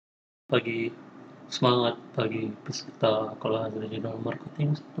pagi, semangat pagi peserta Kelas Digital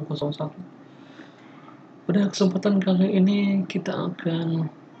Marketing 101. Pada kesempatan kali ini kita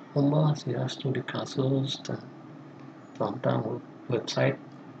akan membahas ya studi kasus tentang website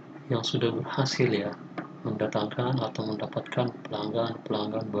yang sudah berhasil ya mendatangkan atau mendapatkan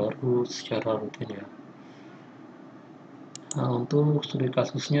pelanggan baru secara rutin ya. Nah, untuk studi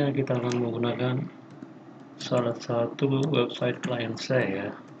kasusnya kita akan menggunakan salah satu website klien saya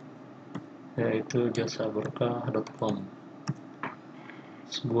ya, yaitu jasaberkah.com,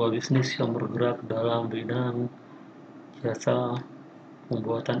 sebuah bisnis yang bergerak dalam bidang jasa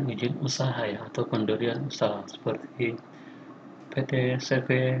pembuatan izin usaha ya, atau pendirian usaha seperti PT,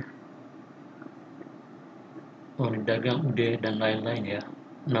 CV, unit dagang, UD, dan lain-lain ya.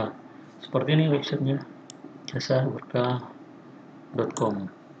 Nah, seperti ini websitenya, jasaberkah.com.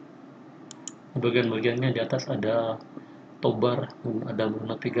 Bagian-bagiannya di atas ada toolbar, ada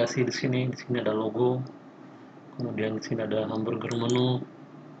navigasi di sini ada logo, kemudian di sini ada hamburger menu,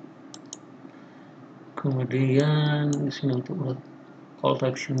 kemudian di sini untuk call to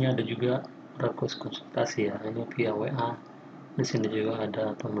action-nya ada juga request konsultasi ya, ini via WA. Di sini juga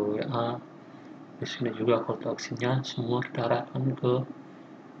ada tombol WA, di sini juga call to action-nya semua kita arahkan ke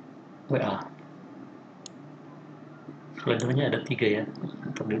WA. Slidernya ada 3 ya,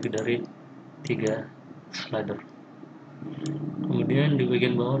 terdiri dari 3 slider. Kemudian di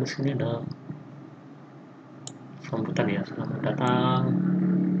bagian bawah di sini ada sambutan ya, selamat datang.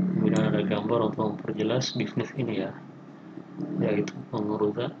 Kemudian ada gambar untuk memperjelas bisnis ini ya, yaitu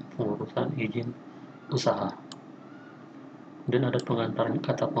pengurusan izin usaha. Dan ada pengantarnya,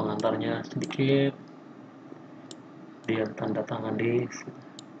 kata pengantarnya sedikit, dia tanda tangan di sini.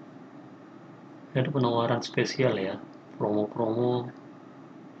 Ada penawaran spesial ya, promo-promo.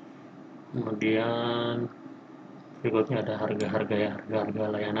 Kemudian berikutnya ada harga-harga ya,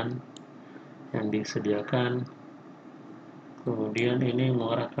 harga layanan yang disediakan. Kemudian ini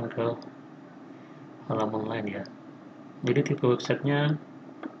mengarahkan ke halaman lain ya. Jadi tipe websitenya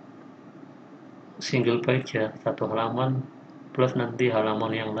single page ya, satu halaman plus nanti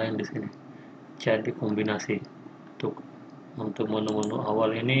halaman yang lain di sini. Jadi kombinasi untuk menu-menu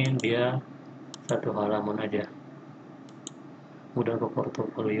awal ini dia satu halaman aja, mudah ke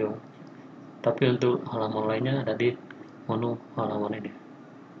portofolio. Tapi untuk halaman lainnya ada di menu halaman ini.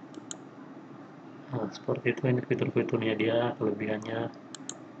 Nah, seperti itu, ini fitur-fiturnya dia, kelebihannya,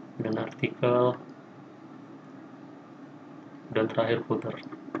 dan artikel, dan terakhir footer.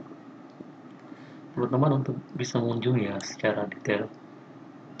 Teman-teman untuk bisa mengunjungi ya secara detail,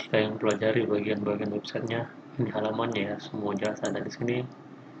 jika yang pelajari bagian-bagian websitenya, ini halamannya ya, semua jasa ada di sini.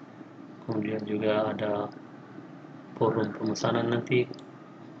 Kemudian juga ada forum pemesanan nanti.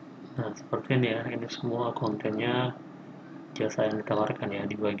 Nah, seperti ini ya, ini semua kontennya jasa yang ditawarkan ya,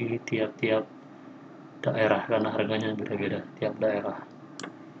 dibagi tiap-tiap daerah karena harganya beda-beda tiap daerah.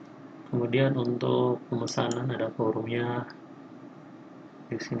 Kemudian untuk pemesanan ada forumnya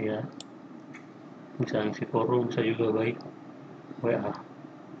di sini ya, bisa isi forum, bisa juga baik WA.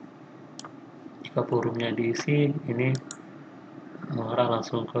 Jika forumnya diisi, ini mengarah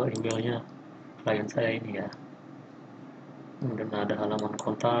langsung ke emailnya klien saya ini ya. Kemudian ada halaman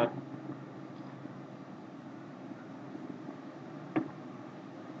kontak.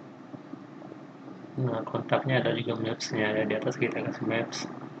 Nah, kontaknya ada juga maps-nya ya, di atas kita kasih maps,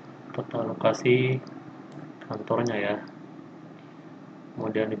 peta lokasi kantornya ya.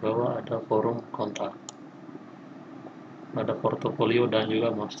 Kemudian di bawah ada forum kontak, ada portofolio dan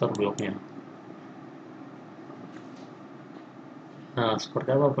juga master blognya. Nah, seperti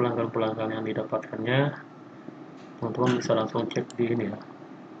apa pelanggan-pelanggan yang didapatkannya? Teman-teman bisa langsung cek di ini ya,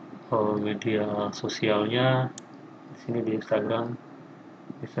 media sosialnya. Di sini di Instagram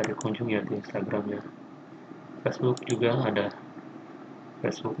bisa dikunjungi ya, di Instagramnya. Facebook juga ada.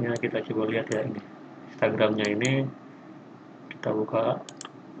 Facebooknya kita coba lihat ya, ini Instagramnya ini kita buka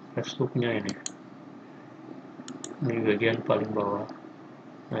Facebooknya ini bagian paling bawah.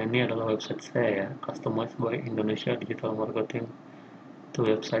 Nah, ini adalah website saya ya, Customized by Indonesia Digital Marketing. Itu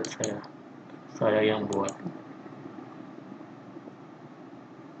website saya yang buat.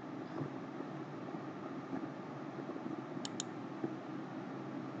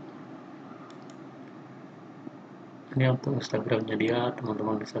 Ini untuk Instagramnya dia,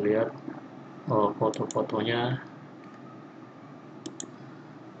 teman-teman bisa lihat foto-fotonya.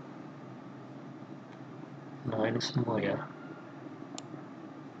 Nah, ini semua ya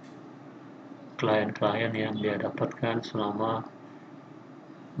klien-klien yang dia dapatkan selama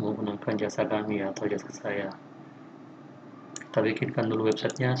menggunakan jasa kami atau jasa saya. Kita bikinkan dulu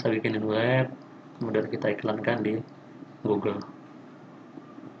websitenya, saya bikinin web, kemudian kita iklankan di Google.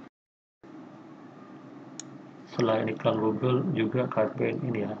 Selain iklan Google juga campaign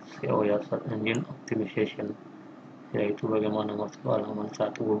ini ya, SEO ya, Search Engine Optimization, yaitu bagaimana masuk halaman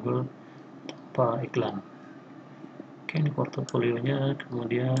 1 Google tanpa iklan. Oke, ini portofolionya.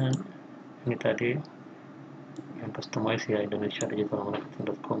 Kemudian ini tadi yang customize ya,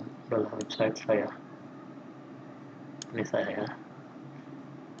 indonesiadigitalmarketing.com adalah website saya. Ini saya ya.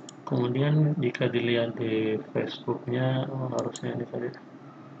 Kemudian jika dilihat di Facebooknya, harusnya ini tadi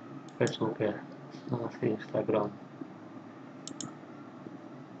Facebook ya, masih Instagram.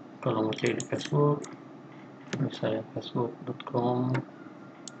 Kalau mau cek di Facebook, misalnya facebook.com,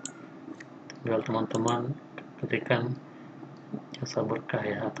 tinggal teman-teman ketikkan jasa berkah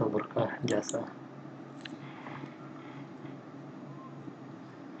ya, atau berkah jasa.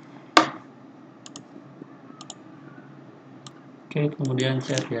 Oke, kemudian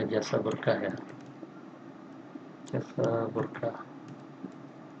cek ya jasa berkah ya, jasa berkah.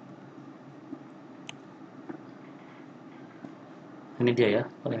 Ini dia ya,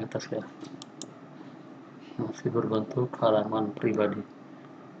 paling atas ya, masih berbentuk halaman pribadi.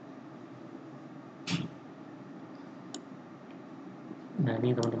 Nah,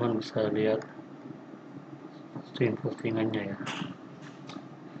 ini teman-teman bisa lihat postingannya ya.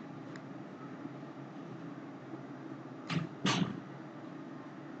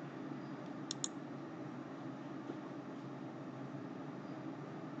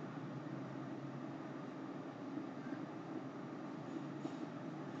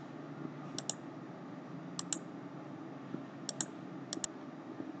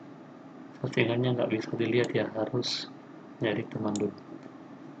 Postingannya nggak bisa dilihat ya, harus nyari teman dulu.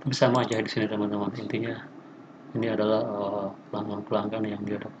 Tapi sama aja di sini teman-teman, intinya ini adalah pelanggan-pelanggan yang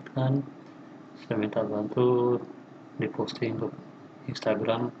dia dapatkan. Saya minta bantu di posting untuk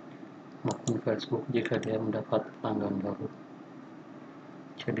Instagram maupun Facebook jika dia mendapat pelanggan baru.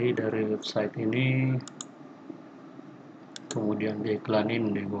 Jadi dari website ini kemudian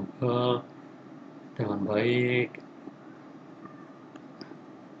diiklanin di Google dengan baik,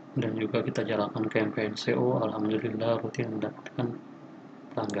 dan juga kita jalankan campaign SEO, alhamdulillah rutin mendapatkan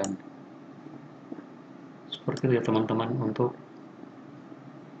pelanggan. Seperti itu ya teman-teman untuk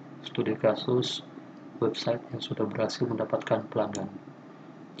studi kasus website yang sudah berhasil mendapatkan pelanggan.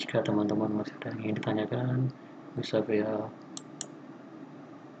 Jika teman-teman masih ada yang ingin ditanyakan, bisa via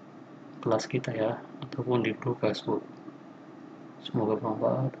kelas kita ya, ataupun di grup Facebook. Semoga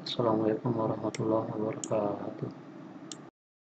bermanfaat. Assalamualaikum warahmatullahi wabarakatuh.